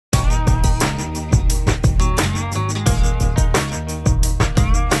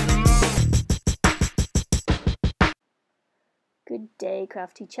Day,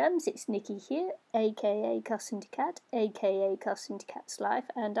 crafty chums, it's Nikki here, aka Cousin to Cat, aka Cousin to Cat's Life,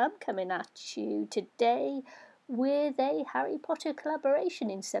 and I'm coming at you today with a Harry Potter collaboration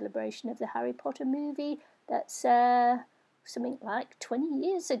in celebration of the Harry Potter movie that's something like 20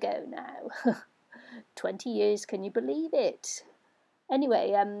 years ago now. 20 years, can you believe it?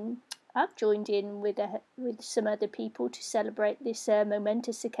 Anyway, I've joined in with some other people to celebrate this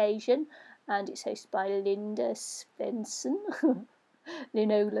momentous occasion, and it's hosted by Svendsen.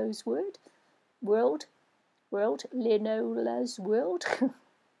 Linolas World, Linolas World.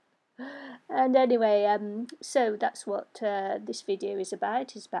 And anyway, so that's what this video is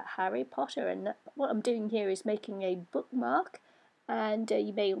about. It's about Harry Potter, and what I'm doing here is making a bookmark. And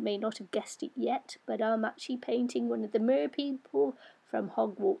you may or may not have guessed it yet, but I'm actually painting one of the Merpeople from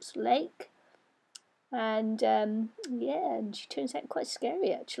Hogwarts Lake. And yeah, and she turns out quite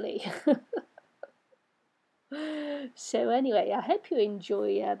scary actually. So anyway, I hope you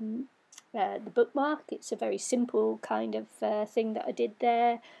enjoy the bookmark. It's a very simple kind of thing that I did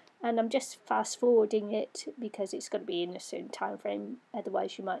there, and I'm just fast forwarding it because it's got to be in a certain time frame,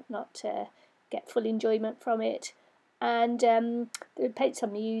 otherwise you might not get full enjoyment from it. And the paints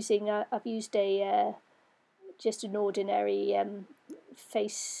I'm using, I've used a just an ordinary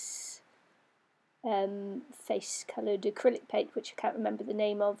face coloured acrylic paint, which I can't remember the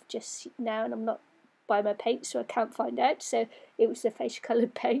name of just now, and I'm not by my paint, so I can't find out. So it was the face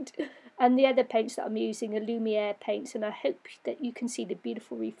coloured paint, and the other paints that I'm using are Lumiere paints, and I hope that you can see the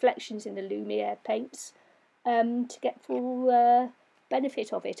beautiful reflections in the Lumiere paints to get full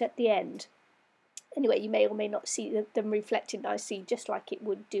benefit of it at the end. Anyway, you may or may not see them reflecting nicely, just like it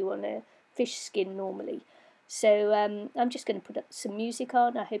would do on a fish skin normally. So I'm just going to put up some music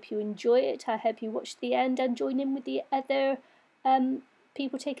on. I hope you enjoy it. I hope you watch the end and join in with the other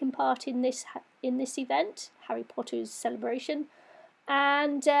people taking part in this event, Harry Potter's celebration.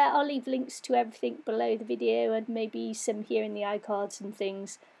 And I'll leave links to everything below the video, and maybe some here in the iCards and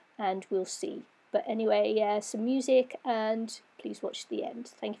things, and we'll see. But anyway, some music, and please watch the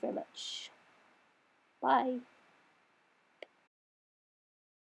end. Thank you very much. Bye.